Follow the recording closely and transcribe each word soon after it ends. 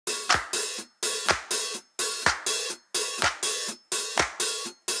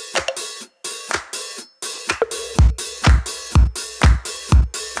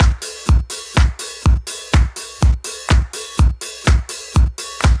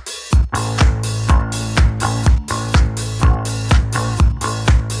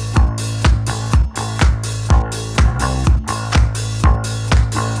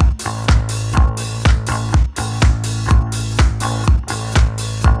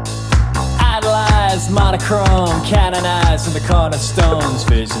hands, monochrome, canonized in the cornerstones,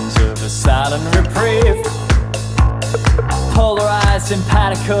 visions of a silent reprieve. Polarized,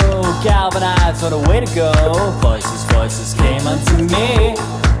 simpatico, galvanized, what a way to go. Voices, voices came unto me.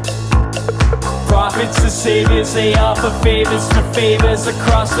 Prophets and saviors, they offer favors for favors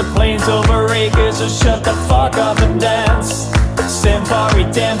across the plains over acres. So shut the fuck up and dance. Sin for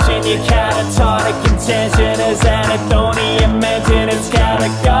redemption, your catatonic intention is anhedonia mentioned. It's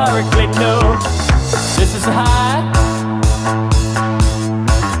categorically no. This is a high,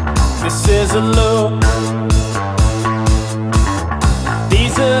 this is a low.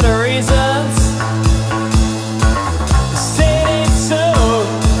 These are the reasons. Say it ain't so.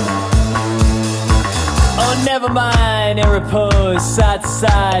 Oh, never mind, in repose, side to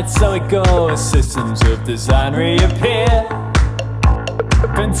side, so it goes. Systems of design reappear.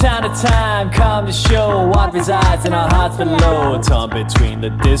 From time to time, come to show what resides in our hearts below, torn between the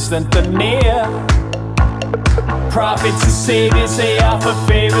distant and near. Prophets and saviors, they offer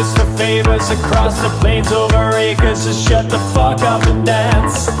favors for favors across the plains over acres. So shut the fuck up and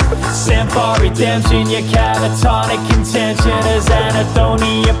dance. Sin for redemption, your catatonic intention is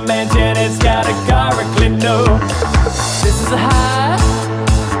anhedonia mentioned. It's categorically no. This is a high,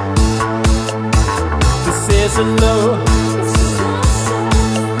 this is a low.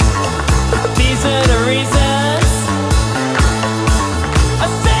 These are the reasons I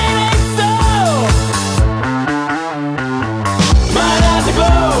say it ain't so. My eyes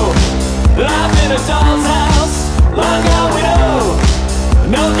aglow, life in a doll's house. Long gone we know,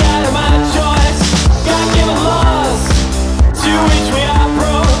 no guide in my choice. God-given laws, to which we are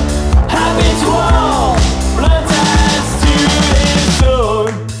prone. Habitual, blood ties to his soul.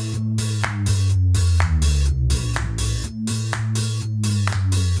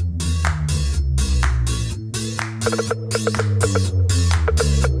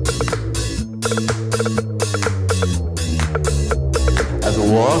 As I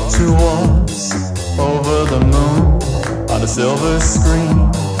walk towards over the moon on a silver screen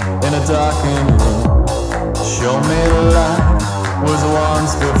in a darkened room, show me the light was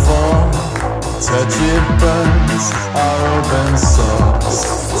once before. Touch it burns our open souls.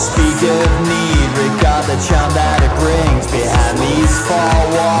 Speak of need, regard the charm that it brings. Behind these four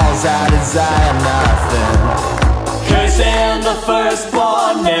walls I desire nothing. Cursing the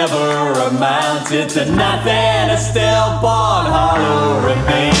firstborn never amounted to nothing. A stillborn hollow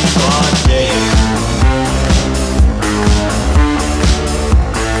remains for Jérôme.